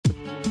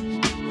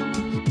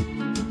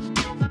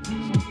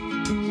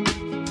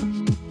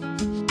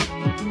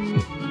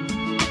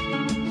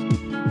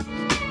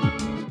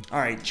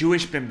Alright,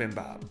 Jewish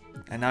bibimbap.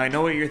 And now I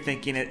know what you're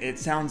thinking, it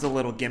sounds a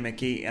little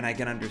gimmicky, and I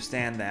can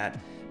understand that,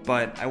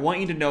 but I want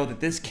you to know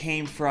that this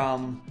came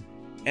from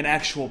an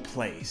actual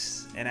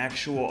place, an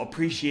actual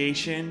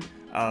appreciation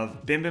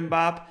of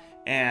bibimbap,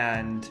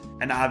 and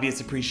an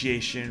obvious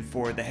appreciation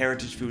for the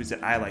heritage foods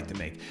that I like to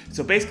make.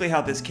 So basically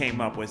how this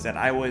came up was that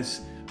I was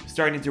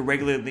starting to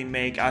regularly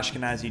make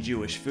Ashkenazi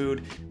Jewish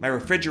food. My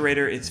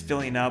refrigerator is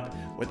filling up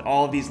with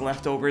all of these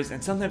leftovers,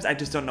 and sometimes I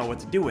just don't know what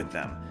to do with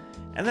them.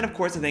 And then of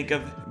course I think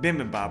of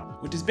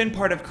bibimbap, which has been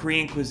part of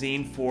Korean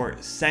cuisine for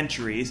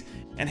centuries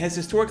and has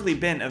historically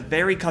been a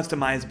very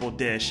customizable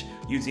dish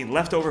using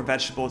leftover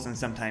vegetables and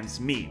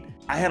sometimes meat.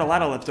 I had a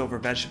lot of leftover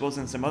vegetables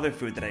and some other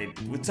food that I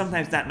would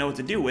sometimes not know what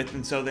to do with,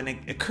 and so then it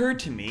occurred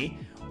to me,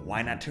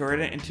 why not turn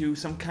it into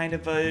some kind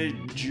of a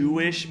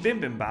Jewish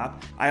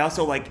bibimbap? I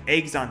also like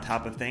eggs on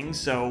top of things,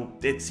 so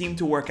it seemed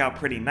to work out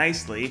pretty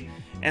nicely,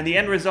 and the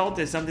end result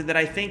is something that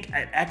I think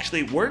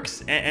actually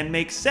works and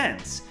makes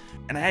sense.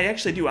 And I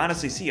actually do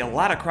honestly see a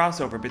lot of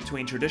crossover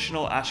between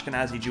traditional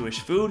Ashkenazi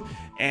Jewish food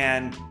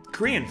and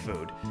Korean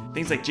food.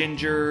 Things like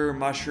ginger,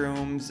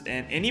 mushrooms,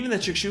 and even the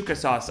shakshuka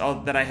sauce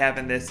that I have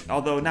in this,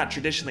 although not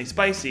traditionally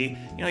spicy,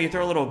 you know, you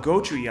throw a little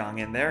gochujang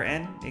in there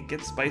and it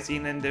gets spicy,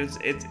 and then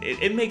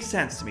it makes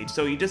sense to me.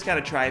 So you just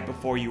gotta try it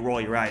before you roll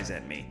your eyes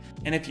at me.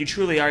 And if you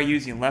truly are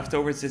using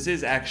leftovers, this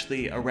is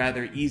actually a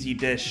rather easy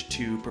dish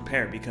to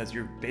prepare because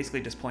you're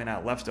basically just pulling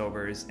out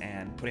leftovers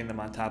and putting them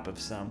on top of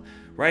some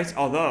rice,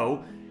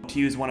 although to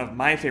use one of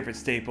my favorite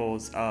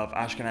staples of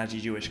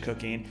Ashkenazi Jewish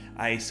cooking,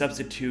 I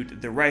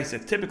substitute the rice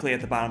that's typically at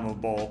the bottom of a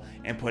bowl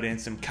and put in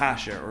some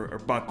kasha or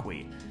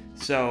buckwheat.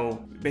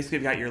 So basically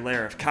you've got your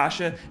layer of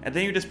kasha, and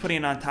then you're just putting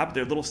it on top of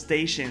their little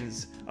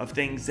stations of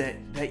things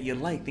that you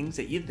like, things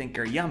that you think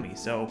are yummy.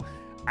 So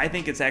I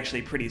think it's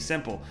actually pretty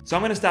simple. So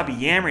I'm gonna stop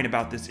yammering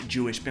about this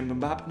Jewish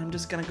bibimbap, and I'm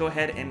just gonna go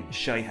ahead and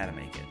show you how to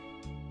make it.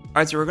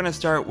 Alright, so we're going to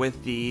start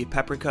with the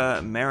paprika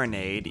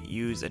marinade.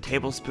 Use a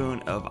tablespoon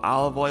of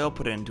olive oil,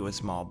 put it into a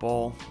small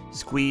bowl.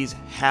 Squeeze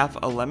half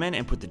a lemon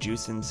and put the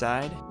juice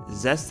inside.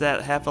 Zest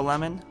that half a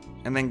lemon,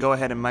 and then go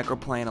ahead and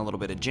microplane a little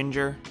bit of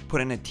ginger.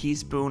 Put in a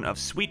teaspoon of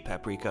sweet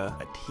paprika,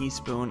 a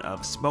teaspoon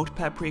of smoked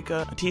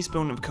paprika, a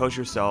teaspoon of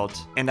kosher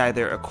salt, and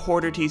either a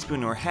quarter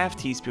teaspoon or half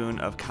teaspoon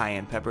of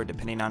cayenne pepper,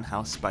 depending on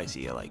how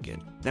spicy you like it.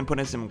 Then put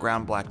in some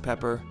ground black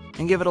pepper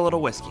and give it a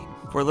little whisking.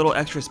 For a little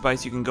extra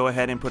spice, you can go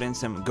ahead and put in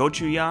some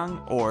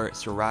gochujang or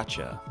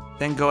sriracha.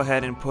 Then go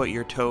ahead and put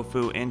your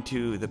tofu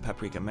into the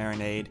paprika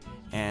marinade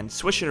and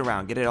swish it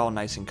around, get it all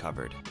nice and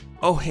covered.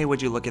 Oh hey,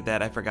 would you look at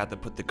that, I forgot to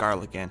put the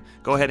garlic in.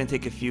 Go ahead and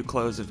take a few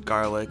cloves of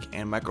garlic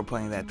and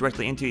microplane that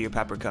directly into your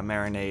paprika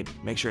marinade.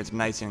 Make sure it's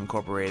nice and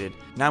incorporated.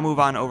 Now move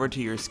on over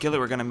to your skillet.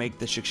 We're going to make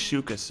the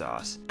shakshuka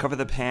sauce. Cover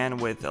the pan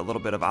with a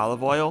little bit of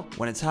olive oil.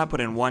 When it's hot, put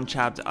in 1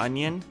 chopped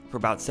onion for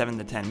about 7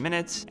 to 10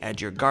 minutes.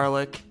 Add your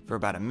garlic for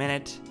about a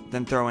minute.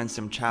 Then throw in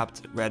some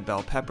chopped red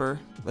bell pepper.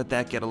 Let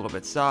that get a little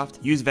bit soft.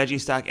 Use veggie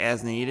stock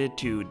as needed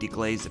to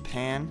deglaze the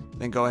pan.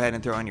 Then go ahead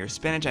and throw in your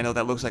spinach. I know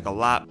that looks like a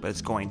lot, but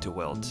it's going to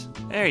wilt.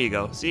 There you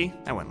go. See?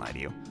 I wouldn't lie to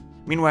you.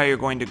 Meanwhile, you're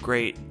going to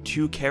grate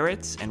 2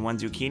 carrots and 1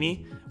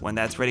 zucchini. When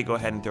that's ready, go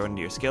ahead and throw it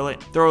into your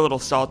skillet. Throw a little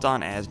salt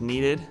on as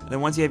needed.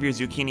 Then once you have your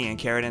zucchini and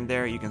carrot in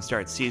there, you can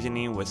start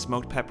seasoning with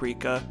smoked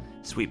paprika,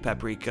 sweet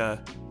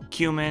paprika,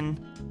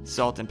 cumin,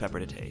 salt, and pepper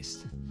to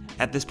taste.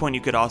 At this point,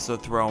 you could also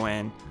throw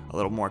in a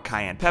little more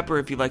cayenne pepper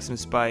if you like some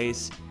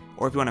spice.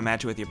 Or if you want to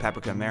match it with your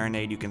paprika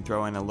marinade, you can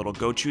throw in a little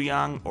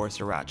gochujang or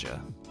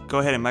sriracha. Go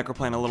ahead and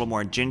microplane a little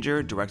more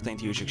ginger directly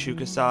into your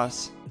shakshuka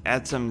sauce.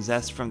 Add some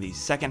zest from the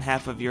second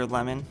half of your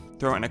lemon.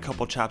 Throw in a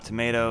couple chopped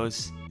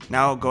tomatoes.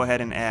 Now go ahead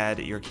and add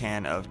your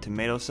can of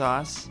tomato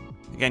sauce.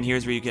 Again,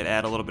 here's where you could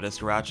add a little bit of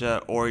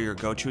sriracha or your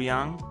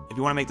gochujang. If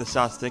you want to make the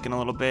sauce thicken a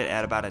little bit,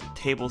 add about a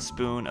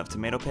tablespoon of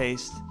tomato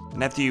paste.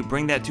 And after you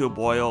bring that to a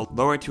boil,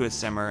 lower it to a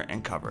simmer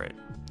and cover it.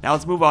 Now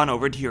let's move on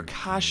over to your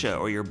kasha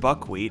or your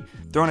buckwheat.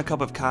 Throw in a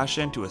cup of kasha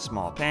into a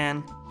small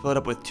pan. Fill it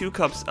up with 2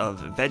 cups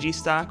of veggie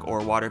stock or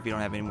water if you don't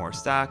have any more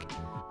stock.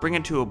 Bring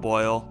it to a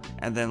boil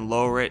and then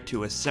lower it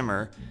to a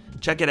simmer.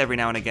 Check it every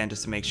now and again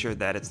just to make sure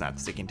that it's not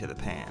sticking to the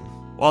pan.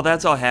 While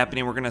that's all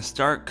happening, we're going to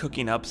start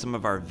cooking up some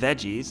of our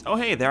veggies. Oh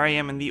hey, there I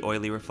am in the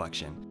oily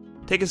reflection.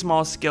 Take a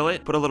small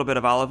skillet, put a little bit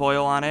of olive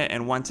oil on it,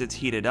 and once it's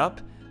heated up,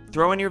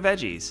 throw in your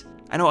veggies.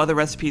 I know other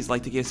recipes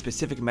like to give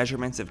specific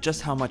measurements of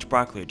just how much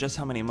broccoli or just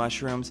how many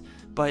mushrooms,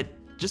 but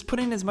just put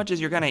in as much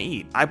as you're gonna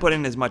eat. I put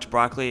in as much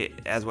broccoli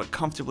as what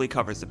comfortably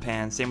covers the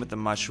pan, same with the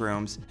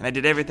mushrooms, and I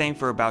did everything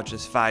for about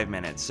just 5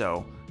 minutes.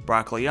 So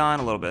broccoli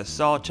on, a little bit of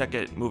salt, check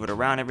it, move it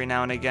around every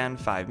now and again,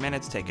 5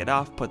 minutes, take it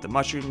off, put the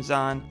mushrooms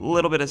on, a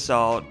little bit of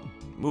salt,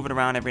 move it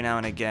around every now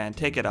and again,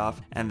 take it off,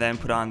 and then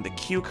put on the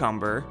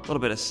cucumber, a little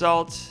bit of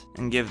salt,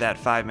 and give that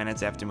 5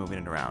 minutes after moving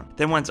it around.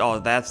 Then once all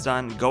of that's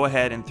done, go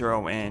ahead and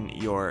throw in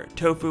your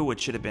tofu,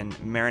 which should have been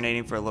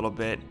marinating for a little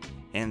bit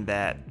in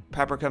that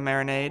paprika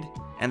marinade.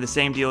 And the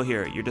same deal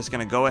here, you're just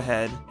gonna go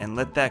ahead and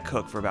let that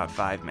cook for about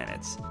 5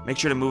 minutes. Make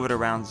sure to move it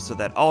around so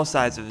that all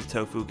sides of the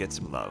tofu get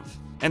some love.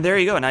 And there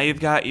you go, now you've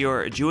got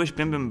your Jewish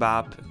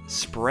bibimbap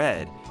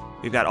spread.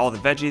 We've got all the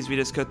veggies we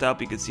just cooked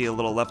up. You can see a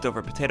little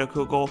leftover potato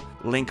kugel,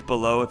 link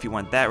below if you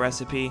want that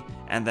recipe,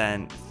 and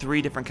then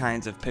 3 different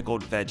kinds of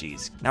pickled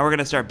veggies. Now we're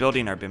gonna start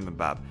building our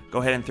bibimbap. Go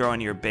ahead and throw in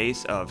your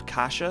base of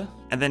kasha,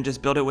 and then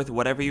just build it with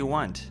whatever you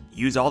want.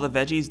 Use all the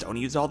veggies, don't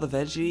use all the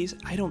veggies,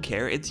 I don't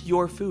care, it's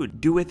your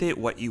food. Do with it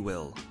what you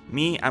will.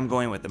 Me, I'm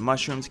going with the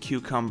mushrooms,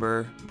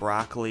 cucumber,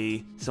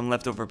 broccoli, some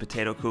leftover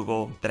potato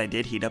kugel that I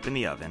did heat up in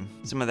the oven,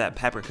 some of that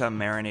paprika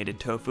marinated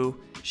tofu.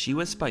 She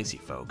was spicy,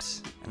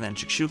 folks. And then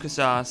shakshuka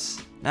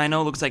sauce. Now I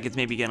know it looks like it's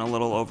maybe getting a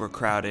little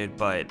overcrowded,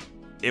 but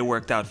it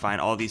worked out fine.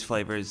 All these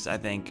flavors, I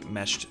think,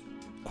 meshed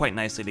quite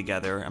nicely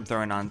together. I'm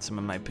throwing on some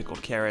of my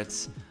pickled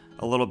carrots,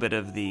 a little bit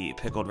of the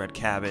pickled red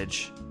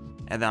cabbage,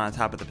 and then on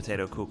top of the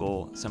potato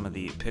kugel, some of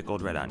the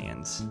pickled red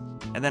onions.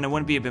 And then it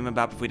wouldn't be a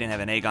bibimbap if we didn't have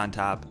an egg on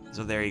top,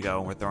 so there you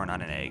go, we're throwing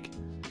on an egg.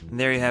 And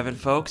there you have it,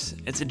 folks.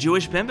 It's a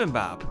Jewish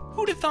bibimbap.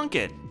 Who'd have thunk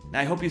it?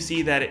 I hope you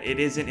see that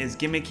it isn't as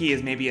gimmicky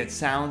as maybe it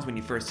sounds when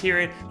you first hear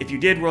it. If you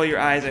did roll your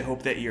eyes, I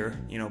hope that you're,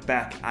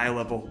 back eye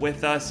level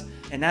with us.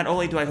 And not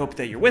only do I hope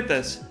that you're with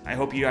us, I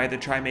hope you either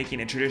try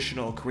making a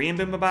traditional Korean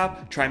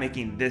bibimbap, try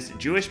making this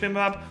Jewish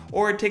bibimbap,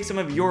 or take some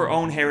of your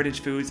own heritage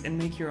foods and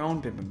make your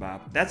own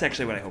bibimbap. That's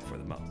actually what I hope for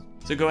the most.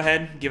 So go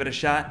ahead, give it a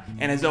shot,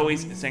 and as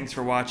always, thanks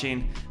for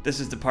watching. This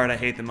is the part I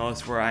hate the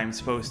most, where I'm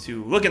supposed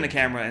to look in the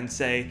camera and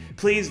say,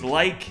 please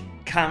like,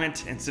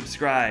 comment, and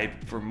subscribe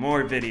for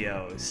more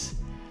videos.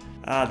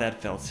 Ah,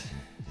 that felt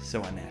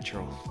so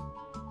unnatural.